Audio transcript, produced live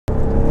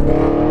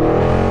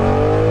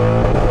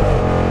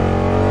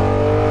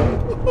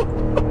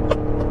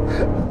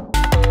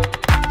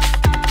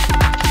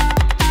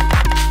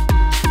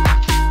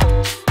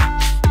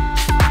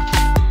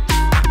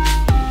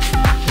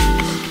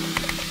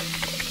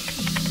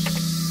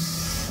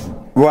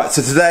Right,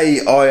 so today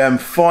I am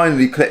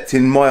finally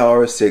collecting my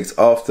RS6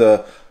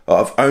 after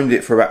I've owned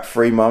it for about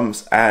 3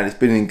 months, and it's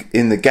been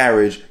in the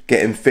garage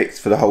getting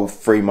fixed for the whole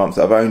 3 months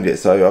that I've owned it.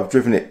 So I've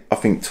driven it, I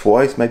think,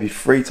 twice, maybe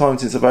 3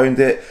 times since I've owned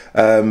it.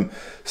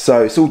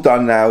 So it's all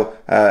done now.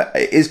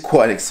 It is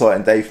quite an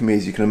exciting day for me,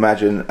 as you can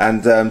imagine.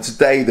 And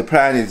today the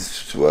plan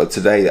is, well,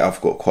 today I've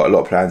got quite a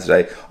lot of plans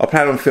today. I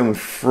plan on filming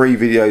 3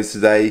 videos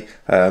today.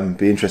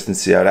 Be interesting to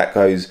see how that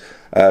goes.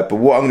 But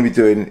what I'm going to be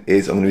doing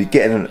is I'm going to be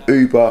getting an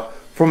Uber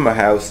from my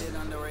house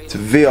to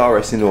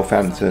VRS in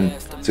Northampton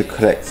to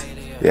collect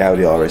the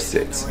Audi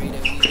RS6.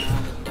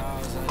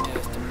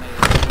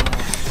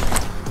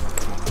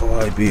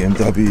 Bye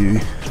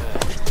BMW.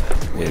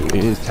 Here it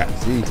is,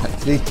 taxi.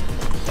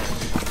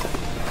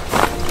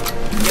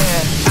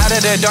 Yeah, out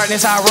of the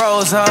darkness I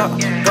rose up.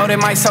 Gold in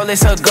my soul,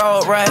 it's a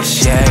gold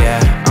rush.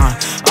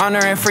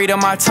 Honor and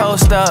freedom, I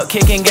toast up.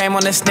 Kicking game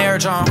on the snare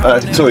drum.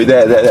 Sorry,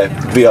 there.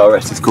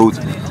 VRS is called.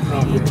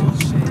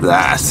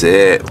 That's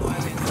it.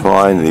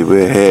 Finally,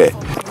 we're here.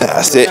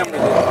 That's it.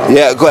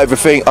 Yeah, got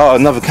everything. Oh,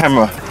 another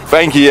camera.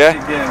 Thank you,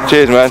 yeah?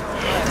 Cheers, man.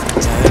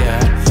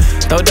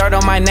 Throw dirt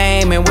on my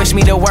name and wish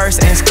me the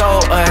worst and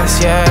scold us,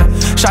 yeah.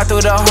 Shot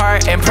through the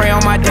heart and pray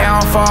on my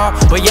downfall.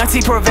 But Young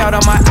T prevailed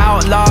on my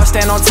outlaw.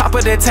 Stand on top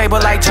of the table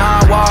like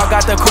John Wall.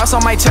 Got the cross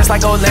on my chest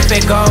like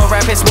Olympic gold.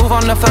 Rap it smooth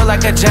on the field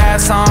like a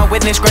jazz song.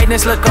 Witness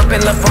greatness, look up in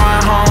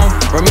LeBron home.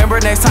 Remember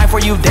next time for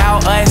you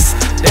doubt us.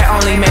 That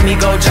only made me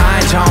go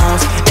John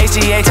Jones.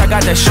 HGH, I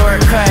got the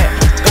shortcut.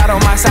 God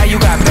on my side, you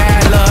got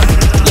bad luck.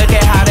 Look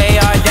at how they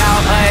all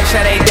doubt us.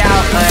 Yeah, they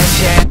doubt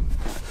us, yeah.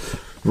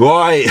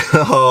 Right,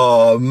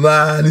 oh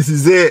man, this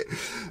is it.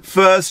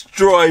 First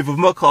drive of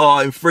my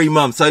car in 3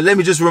 months. So let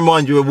me just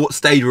remind you of what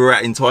stage we're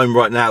at in time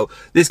right now.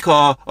 This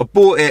car, I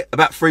bought it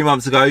about 3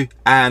 months ago,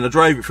 and I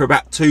drove it for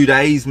about 2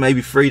 days,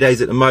 maybe 3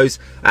 days at the most,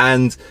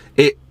 and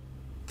it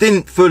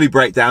didn't fully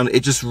break down. It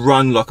just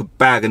run like a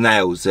bag of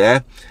nails, yeah?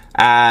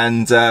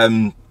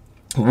 And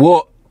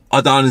what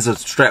I done is I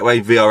straight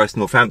away VRS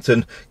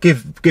Northampton,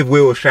 give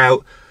Will a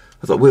shout.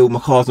 I was like, Will, my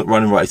car's not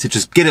running right. He said,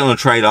 just get it on a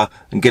trailer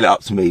and get it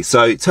up to me.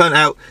 So it turned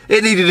out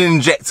it needed an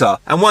injector,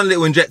 and one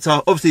little injector,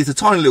 obviously it's a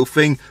tiny little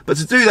thing, but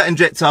to do that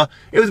injector,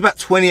 it was about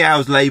 20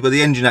 hours labour.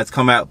 The engine had to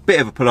come out,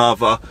 bit of a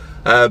palaver.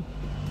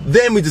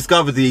 Then we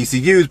discovered the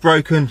ECU was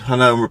broken. I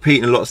know I'm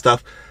repeating a lot of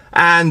stuff.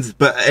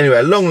 But anyway,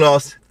 at long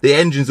last, the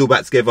engine's all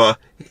back together.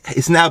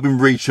 It's now been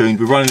retuned.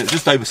 We're running at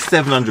just over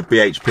 700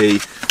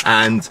 bhp,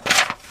 and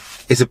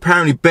it's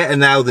apparently better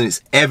now than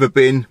it's ever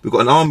been. We've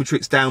got an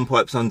Armytrix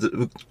downpipes under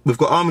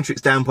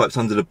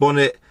the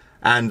bonnet,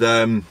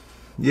 and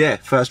yeah,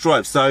 first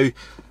drive. So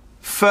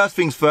first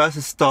things first,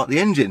 let's start the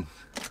engine.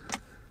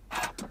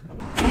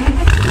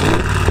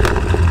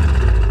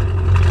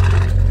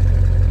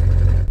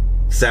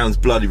 Sounds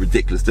bloody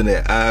ridiculous, doesn't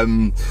it?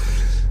 I'm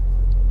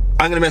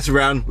gonna mess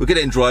around, we'll get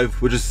it in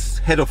drive, we'll just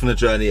head off on a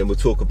journey and we'll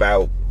talk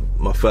about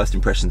my first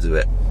impressions of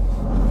it.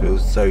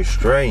 Feels so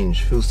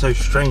strange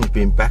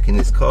being back in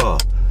this car.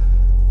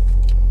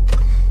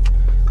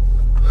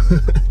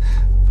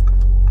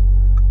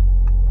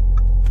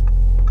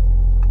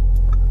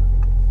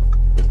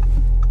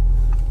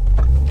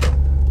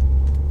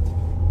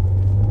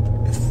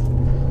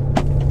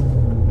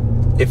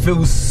 It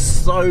feels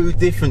so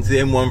different to the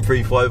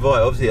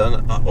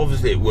M135i.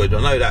 Obviously it would,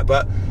 I know that,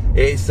 but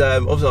it's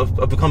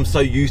obviously I've become so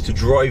used to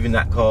driving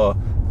that car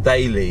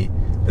daily,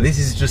 and this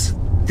is just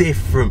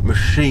different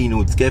machine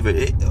altogether.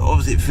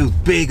 Obviously it feels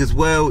big as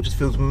well, it just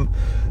feels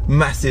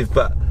massive,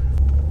 but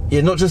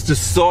yeah, not just the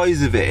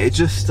size of it, it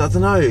just, I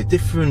don't know,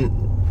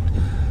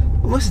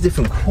 almost a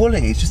different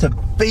quality. It's just a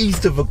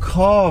beast of a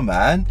car,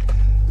 man.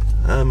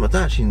 I don't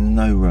actually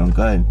know where I'm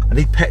going. I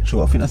need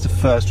petrol. I think that's the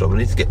first job. I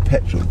need to get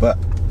petrol, but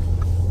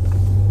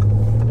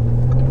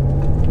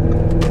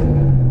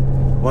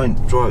I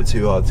won't drive it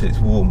too hard till it's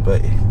warm.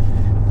 But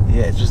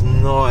yeah, it's just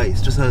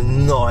nice, just a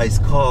nice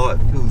car. It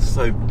feels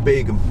so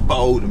big and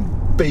bold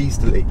and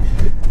beastly.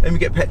 Let me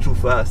get petrol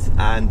first,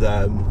 and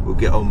we'll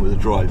get on with the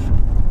drive.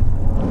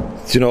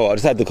 Do you know what? I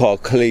just had the car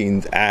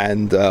cleaned,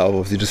 and I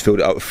obviously just filled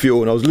it up with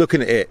fuel, and I was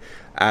looking at it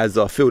as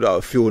I filled it up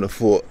with fuel, and I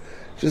thought,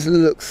 just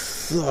looks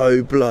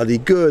so bloody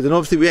good. And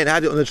obviously we ain't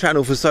had it on the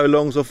channel for so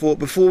long, so I thought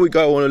before we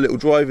go on a little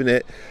drive in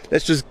it,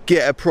 let's just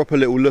get a proper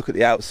little look at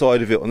the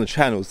outside of it on the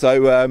channel.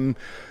 So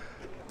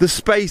the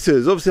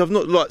spacers, obviously I've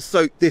not like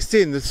soaked this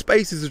in, the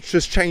spacers have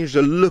just changed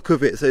the look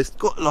of it, so it's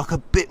got like a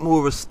bit more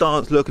of a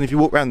stance look. And if you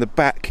walk around the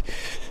back,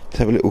 let's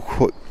have a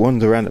little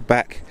wander around the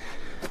back,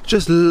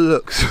 just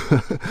looks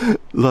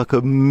like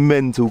a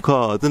mental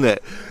car, doesn't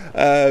it?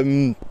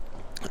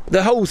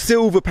 The whole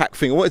silver pack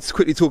thing, I wanted to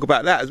quickly talk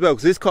about that as well,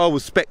 because this car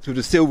was spec'd with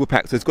a silver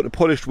pack. So it's got the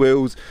polished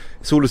wheels,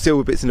 it's all the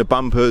silver bits in the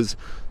bumpers,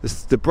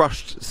 the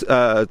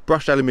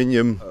brushed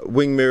aluminium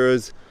wing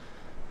mirrors,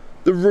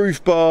 the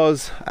roof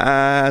bars,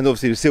 and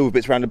obviously the silver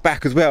bits around the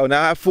back as well.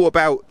 Now I thought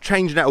about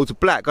changing that all to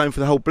black, going for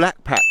the whole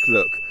black pack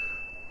look,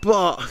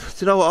 but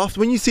you know what,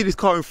 after when you see this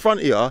car in front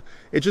of you,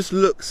 it just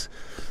looks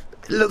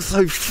it looks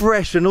so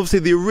fresh. And obviously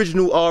the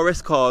original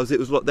RS cars, it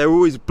was like they're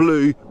always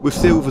blue with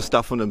silver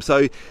stuff on them,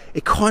 so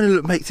it kind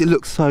of makes it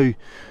look so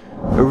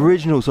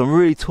original. So I'm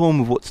really torn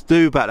with what to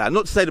do about that.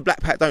 Not to say the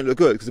black pack don't look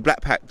good, because the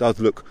black pack does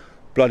look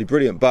bloody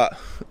brilliant, but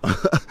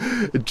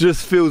it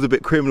just feels a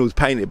bit criminal to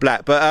paint it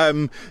black. But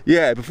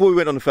yeah, before we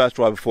went on the first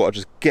drive, I thought I'd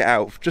just get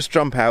out, just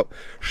jump out,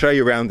 show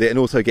you around it, and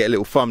also get a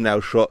little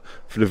thumbnail shot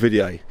for the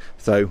video.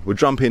 So we'll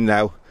jump in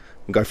now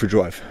and go for a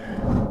drive.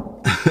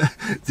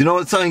 Do you know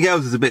what, something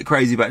else is a bit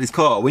crazy about this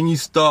car? When you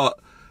start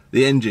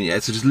the engine, yeah,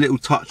 so just a little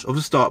touch of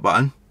the start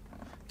button,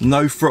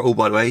 no throttle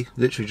by the way,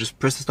 literally just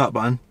press the start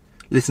button.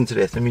 Listen to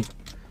this. I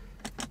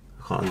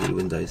can't undo the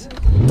windows.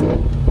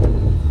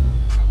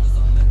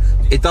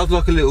 It does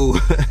like a little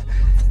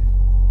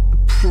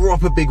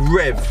proper big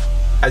rev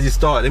as you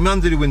start. Let me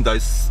undo the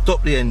windows,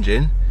 stop the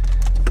engine,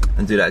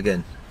 and do that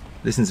again.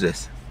 Listen to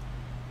this.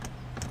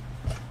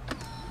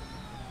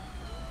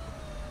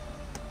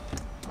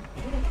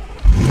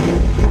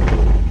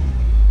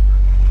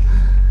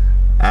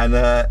 And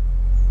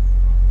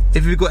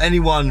if you've got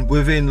anyone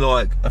within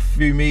like a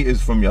few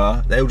meters from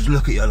you, they'll just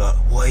look at you like,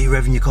 what are you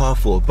revving your car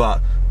for?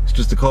 But it's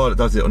just a car that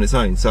does it on its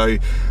own. So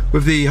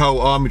with the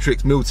whole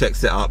Armytrix Miltech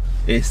setup,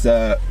 it's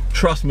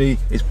trust me,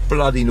 it's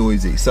bloody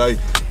noisy. So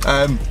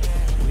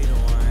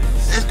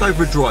let's go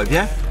for a drive,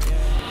 yeah?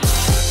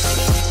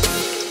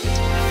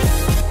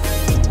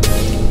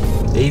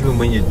 Even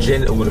when you're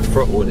gentle with the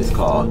throttle in this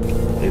car,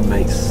 it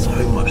makes so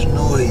much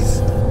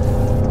noise.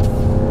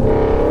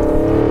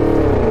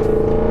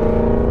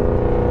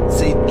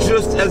 See,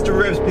 just as the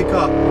revs pick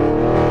up,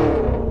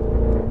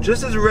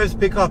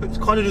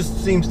 it kind of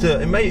just seems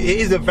to, it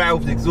is a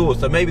valved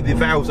exhaust, so maybe the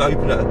valves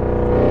open at a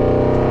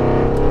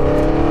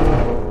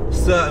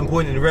certain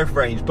point in the rev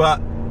range, but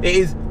it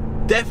is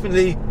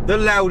definitely the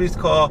loudest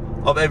car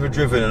I've ever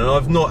driven, and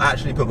I've not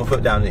actually put my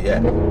foot down it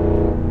yet.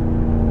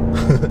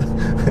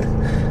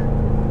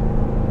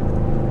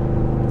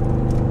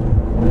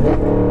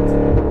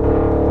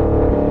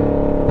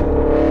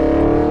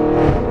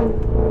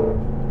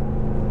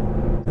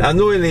 Now,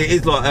 annoyingly, it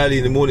is like early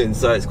in the morning,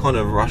 so it's kind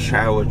of rush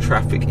hour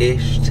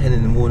traffic-ish, 10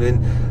 in the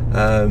morning.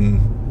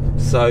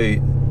 So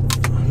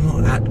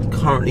I'm not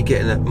currently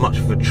getting much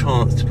of a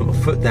chance to put my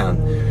foot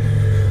down.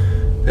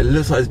 It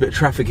looks like there's a bit of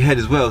traffic ahead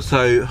as well,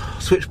 so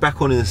I'll switch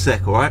back on in a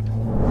sec, all right?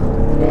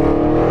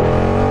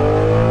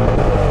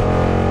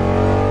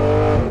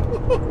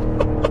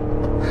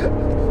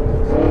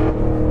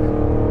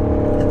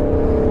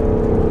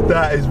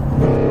 That is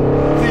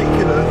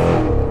ridiculous.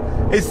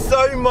 It's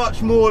so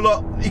much more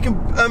like, you can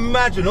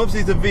imagine, obviously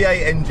it's a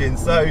V8 engine,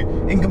 so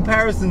in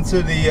comparison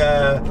to the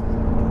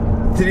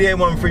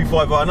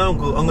N135i, I know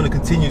I'm going to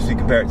continuously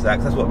compare it to that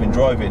because that's what I've been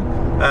driving.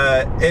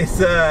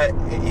 It's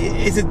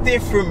a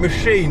different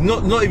machine,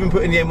 not even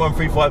putting the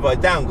N135i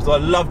down because I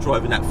love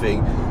driving that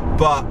thing,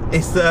 but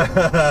it's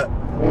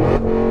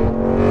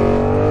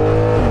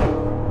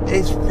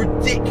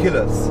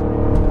ridiculous.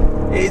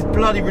 It is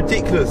bloody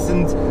ridiculous,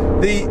 and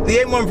the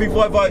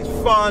N135i is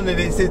fun, and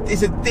it's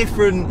a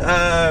different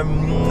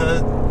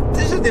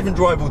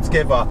drive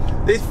altogether.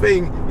 This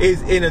thing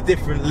is in a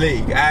different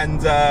league, and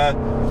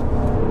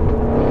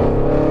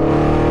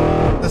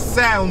the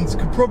sounds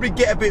could probably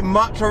get a bit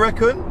much, I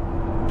reckon.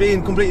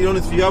 Being completely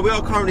honest with you, we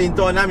are currently in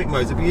dynamic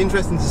mode. So it'd be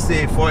interesting to see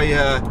if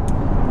I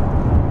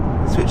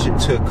switch it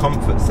to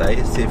comfort,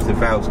 say, see if the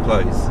valves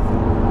close.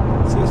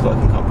 See what it's like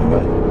in comfort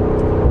mode.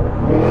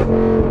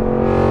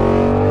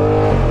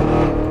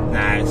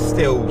 It's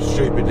still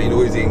stupidly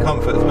noisy in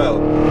comfort as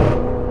well.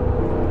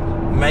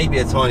 Maybe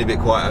a tiny bit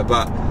quieter,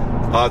 but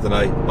I don't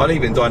know. I'll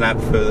leave it in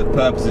dynamic for the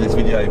purpose of this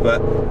video,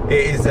 but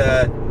it is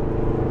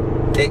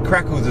it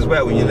crackles as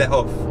well when you let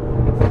off.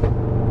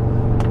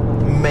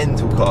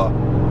 Mental car.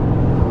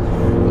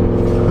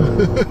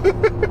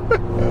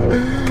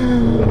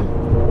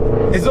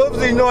 It's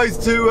obviously nice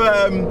to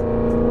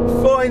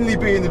finally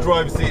be in the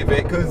driver's seat of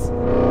it, because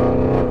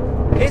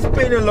it's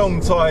been a long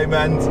time,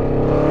 and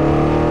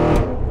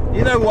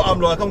you know what I'm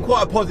like, I'm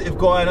quite a positive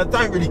guy and I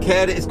don't really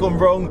care that it's gone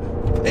wrong.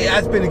 It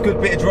has been a good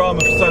bit of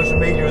drama for social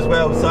media as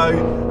well, so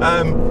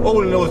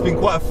all in all it's been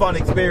quite a fun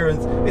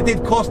experience. It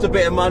did cost a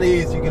bit of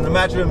money, as you can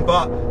imagine,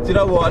 but do you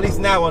know what, at least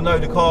now I know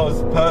the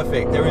car's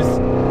perfect. There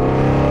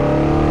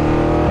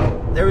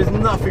is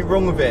nothing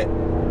wrong with it.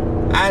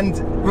 And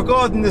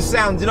regarding the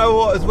sound, you know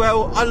what as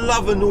well, I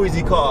love a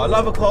noisy car. I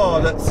love a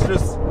car that's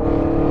just,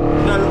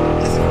 you know,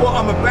 this is what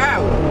I'm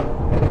about.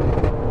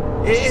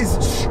 It is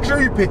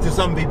stupid to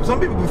some people. Some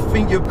people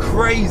think you're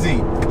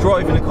crazy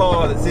driving a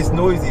car that's this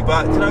noisy,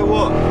 but you know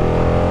what?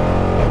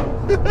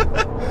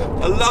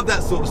 I love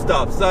that sort of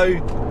stuff. So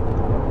let's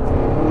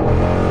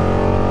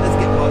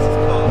get past this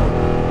car.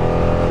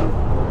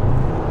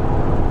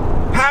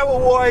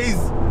 Power-wise,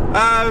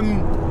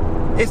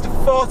 it's the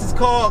fastest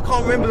car. I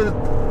can't remember the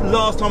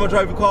last time I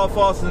drove a car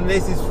faster than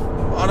this.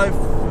 I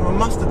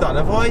must have done.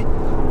 Have I? I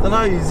don't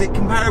know. Is it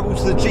comparable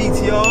to the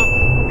GTR?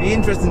 It'd be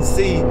interesting to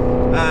see.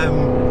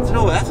 You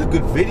know what, that's a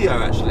good video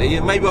actually,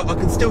 and maybe I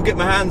can still get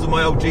my hands on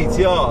my old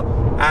GTR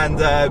and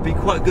be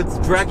quite a good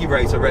draggy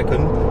race, I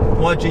reckon.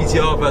 my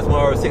GTR versus my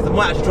RS6. I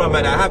might actually try and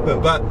make that happen,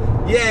 but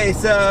yeah,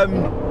 it's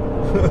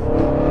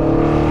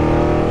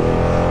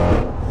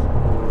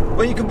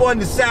when you combine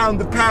the sound,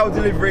 the power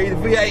delivery, the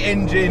V8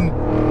 engine,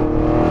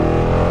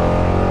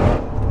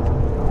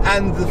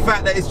 and the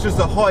fact that it's just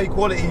a high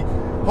quality,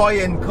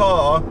 high-end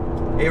car,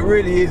 it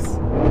really is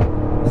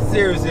a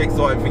seriously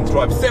exciting thing to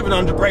drive.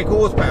 700 brake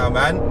horsepower,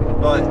 man.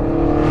 Like,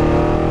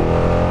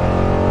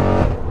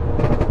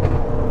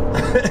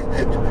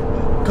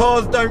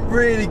 cars don't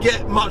really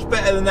get much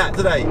better than that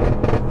today.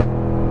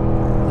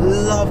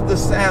 Love the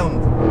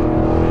sound.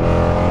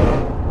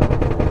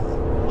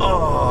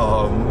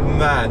 Oh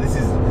man, this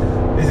is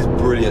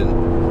brilliant.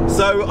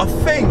 So I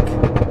think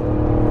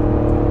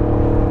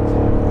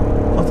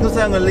I was gonna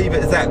say I'm gonna leave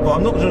it as that, but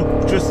I'm not gonna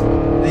just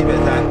leave it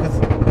as that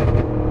because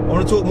I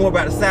want to talk more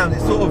about the sound.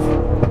 It's sort of,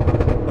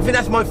 I think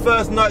that's my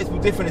first noticeable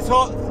difference. It's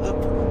hard,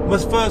 my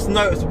first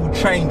noticeable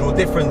change or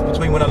difference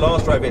between when I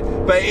last drove it,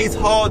 but it is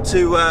hard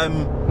to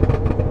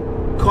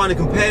kind of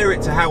compare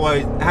it to how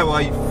I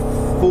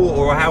thought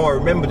or how I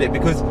remembered it,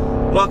 because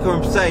like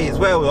I'm saying as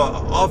well,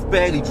 I've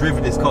barely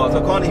driven this car, so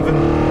I can't even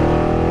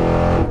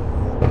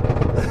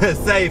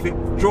say if it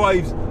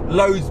drives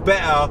loads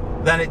better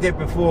than it did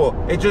before.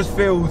 It just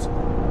feels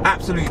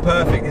absolutely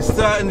perfect. It's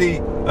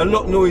certainly a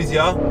lot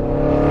noisier,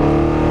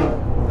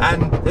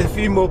 and there's a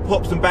few more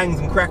pops and bangs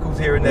and crackles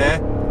here and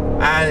there,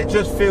 and it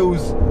just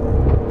feels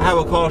how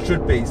a car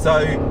should be. So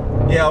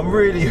yeah, I'm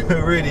really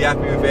really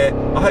happy with it.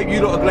 I hope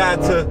you lot are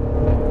glad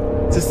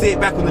to see it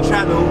back on the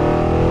channel.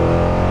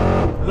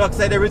 Like I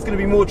say, there is going to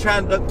be more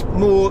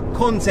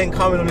content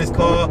coming on this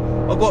car.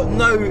 I've got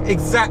no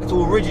exact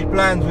or rigid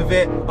plans with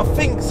it. I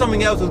think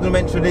something else I was going to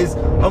mention is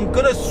I'm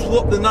going to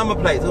swap the number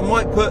plates. I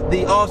might put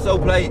the RSL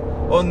plate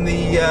on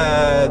the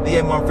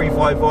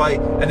M135i,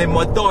 and then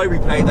my diary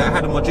plate that I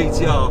had on my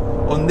GTR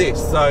on this.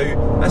 So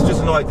that's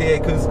just an idea,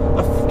 because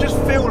I just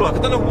feel like, I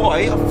don't know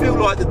why, I feel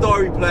like the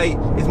diary plate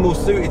is more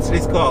suited to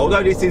this car.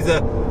 Although this is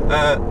an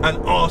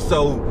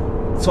RSL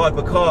type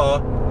of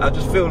car, I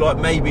just feel like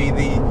maybe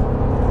the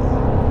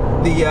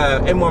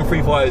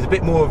M135 is a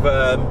bit more of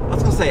a, I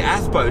was going to say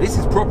ASBO. This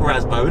is proper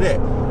ASBO, isn't it?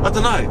 I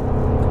don't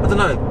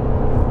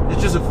know.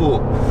 It's just a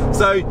thought.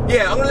 So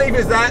yeah, I'm going to leave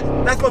it as that.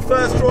 That's my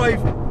first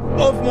drive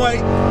of my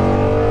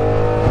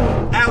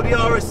Audi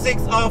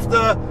RS6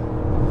 after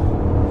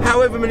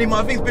however many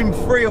months. I think it's been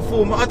 3 or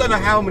 4 months. I don't know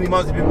how many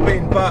months it's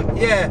been, but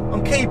yeah,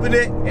 I'm keeping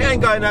it. It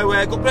ain't going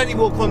nowhere. Got plenty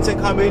more content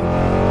coming.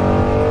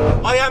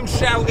 I am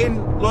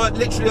shouting, like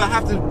literally I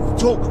have to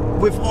talk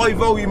with high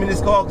volume in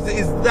this car because it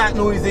is that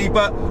noisy.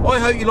 But I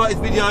hope you like this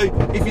video.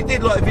 If you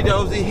did like the video,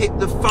 obviously hit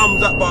the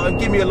thumbs up button,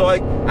 give me a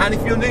like, and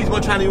if you're new to my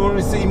channel, you want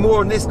to see more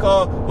on this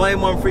car, my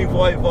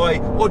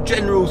M135i, or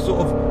general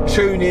sort of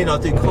tuning, I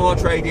do car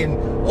trading,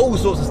 all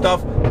sorts of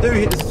stuff, do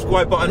hit the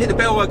subscribe button, hit the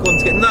bell icon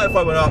to get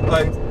notified when I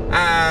upload,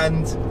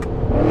 and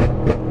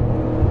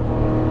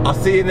I'll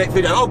see you in the next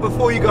video. Oh,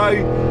 before you go,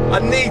 I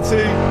need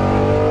to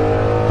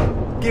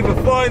give a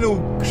final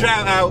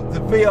shout out to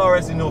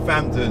VRS in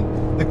Northampton.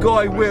 The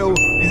guy Will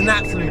is an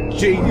absolute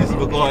genius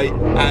of a guy,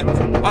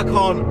 and I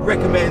can't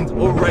recommend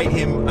or rate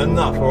him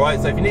enough, alright?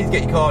 So if you need to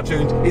get your car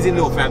tuned, he's in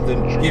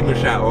Northampton, give him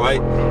a shout,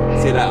 alright?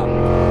 See you later.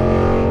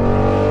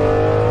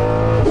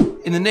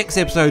 In the next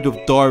episode of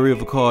Diary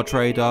of a Car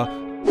Trader,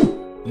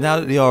 now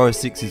that the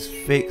RS6 is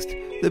fixed,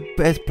 the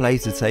best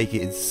place to take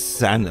it is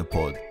Santa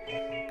Pod.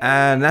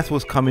 And that's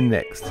what's coming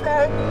next.